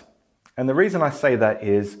product, and the reason I say that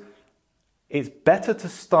is it's better to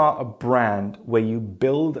start a brand where you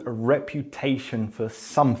build a reputation for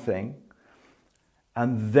something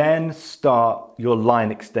and then start your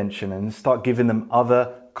line extension and start giving them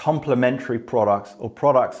other complementary products or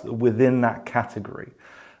products within that category.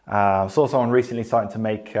 I saw someone recently starting to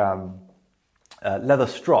make leather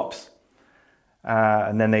strops.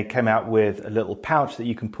 And then they came out with a little pouch that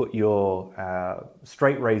you can put your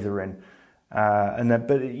straight razor in.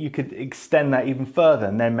 But you could extend that even further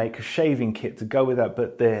and then make a shaving kit to go with that.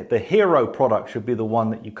 But the hero product should be the one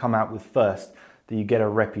that you come out with first, that you get a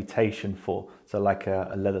reputation for. So like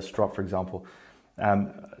a leather strop, for example.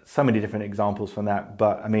 So many different examples from that.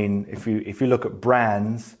 But I mean, if you look at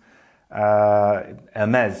brands,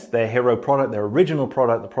 Hermes, their hero product, their original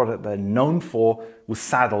product, the product they're known for was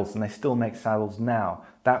saddles, and they still make saddles now.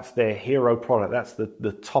 That's their hero product. That's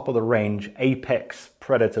the top of the range, apex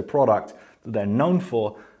predator product that they're known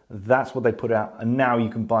for. That's what they put out, and now you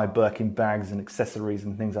can buy Birkin bags and accessories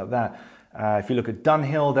and things like that. If you look at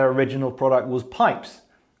Dunhill, their original product was pipes,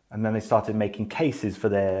 and then they started making cases for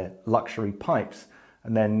their luxury pipes.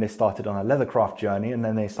 And then they started on a leathercraft journey, and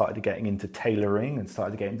then they started getting into tailoring and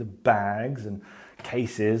started getting into bags and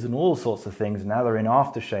cases and all sorts of things. And now they're in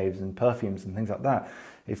aftershaves and perfumes and things like that.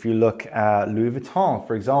 If you look at Louis Vuitton,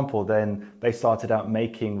 for example, then they started out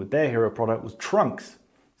making, with their hero product, was trunks.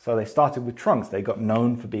 So they started with trunks. They got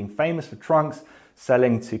known for being famous for trunks,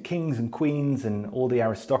 selling to kings and queens and all the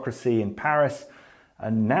aristocracy in Paris.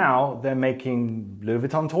 And now they're making Louis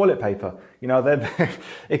Vuitton toilet paper. You know, they've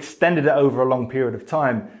extended it over a long period of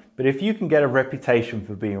time. But if you can get a reputation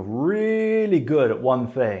for being really good at one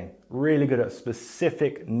thing, really good at a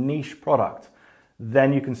specific niche product,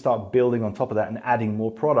 then you can start building on top of that and adding more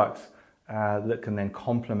products that can then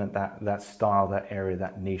complement that style, that area,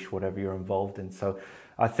 that niche, whatever you're involved in. So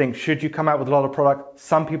I think, should you come out with a lot of product?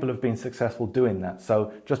 Some people have been successful doing that.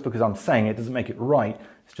 So just because I'm saying it doesn't make it right.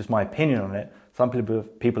 It's just my opinion on it. Some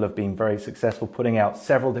people have been very successful putting out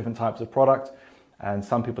several different types of products, and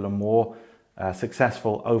some people are more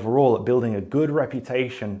successful overall at building a good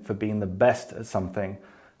reputation for being the best at something,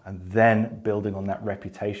 and then building on that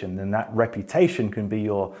reputation. Then that reputation can be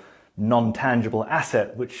your non-tangible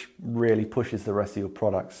asset, which really pushes the rest of your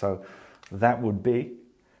product. So that would be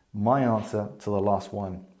my answer to the last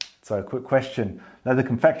one. So a quick question. Leather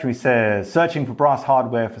Confectionery says, searching for brass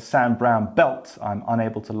hardware for Sam Browne belt. I'm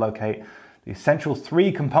unable to locate the essential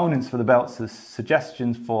 3 components for the belts as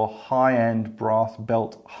suggestions for high-end brass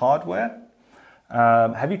belt hardware.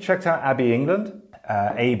 Have you checked out Abbey England?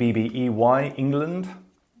 ABBEY England.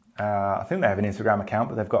 I think they have an Instagram account,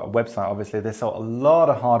 but they've got a website, obviously. They sell a lot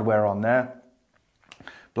of hardware on there.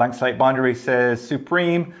 Blank Slate Bindery says,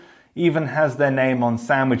 Supreme even has their name on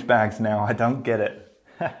sandwich bags now. I don't get it.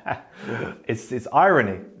 It's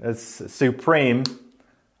irony. It's Supreme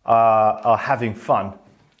are having fun.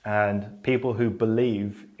 And people who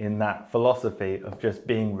believe in that philosophy of just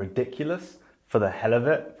being ridiculous for the hell of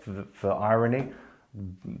it, for irony,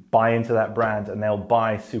 buy into that brand, and they'll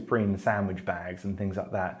buy Supreme sandwich bags and things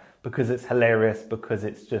like that because it's hilarious, because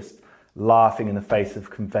it's just laughing in the face of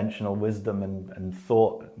conventional wisdom and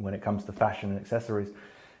thought when it comes to fashion and accessories.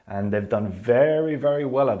 And they've done very, very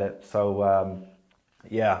well at it. So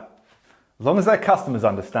yeah, as long as their customers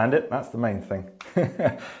understand it, that's the main thing.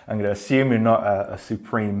 I'm going to assume you're not a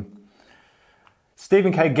Supreme.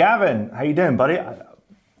 Stephen K. Gavin, how you doing, buddy?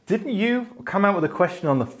 Didn't you come out with a question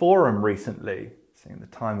on the forum recently, seeing the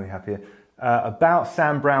time we have here, about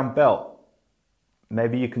Sam Browne belt?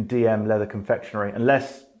 Maybe you can DM Leather Confectionery,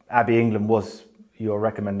 unless Abbey England was your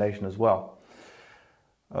recommendation as well.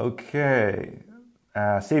 Okay.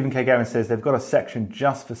 Stephen K. Gavin says they've got a section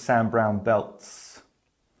just for Sam Browne belts.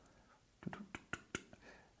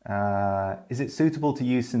 Is it suitable to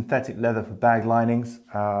use synthetic leather for bag linings?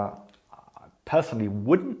 I personally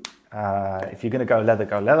wouldn't. If you're going to go leather,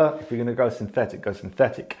 go leather. If you're going to go synthetic, go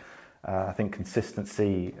synthetic. I think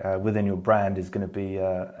consistency within your brand is going to be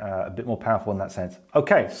a bit more powerful in that sense.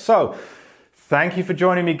 Okay, so thank you for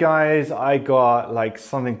joining me, guys. I got like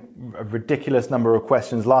a ridiculous number of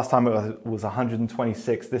questions. Last time it was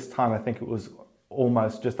 126. This time I think it was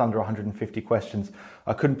almost just under 150 questions.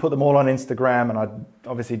 I couldn't put them all on Instagram, and I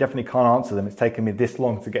obviously definitely can't answer them. It's taken me this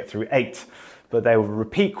long to get through 8, but they were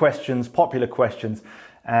repeat questions, popular questions,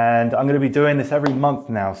 and I'm going to be doing this every month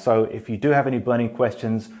now. So if you do have any burning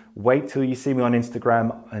questions, wait till you see me on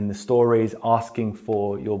Instagram in the stories asking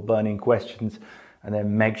for your burning questions, and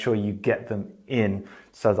then make sure you get them in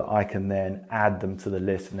so that I can then add them to the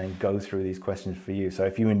list and then go through these questions for you. So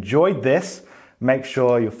if you enjoyed this, make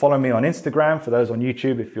sure you follow me on Instagram. For those on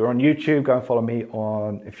YouTube, if you're on YouTube, go and follow me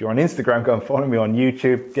on, if you're on Instagram, go and follow me on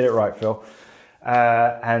YouTube. Get it right, Phil.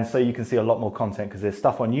 And so you can see a lot more content, because there's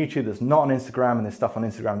stuff on YouTube that's not on Instagram, and there's stuff on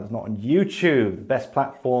Instagram that's not on YouTube, the best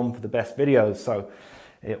platform for the best videos. So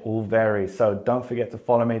it all varies. So don't forget to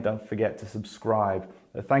follow me. Don't forget to subscribe.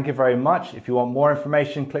 Thank you very much. If you want more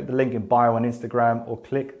information, click the link in bio on Instagram or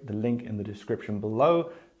click the link in the description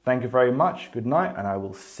below. Thank you very much. Good night, and I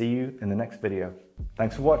will see you in the next video.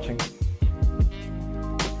 Thanks for watching.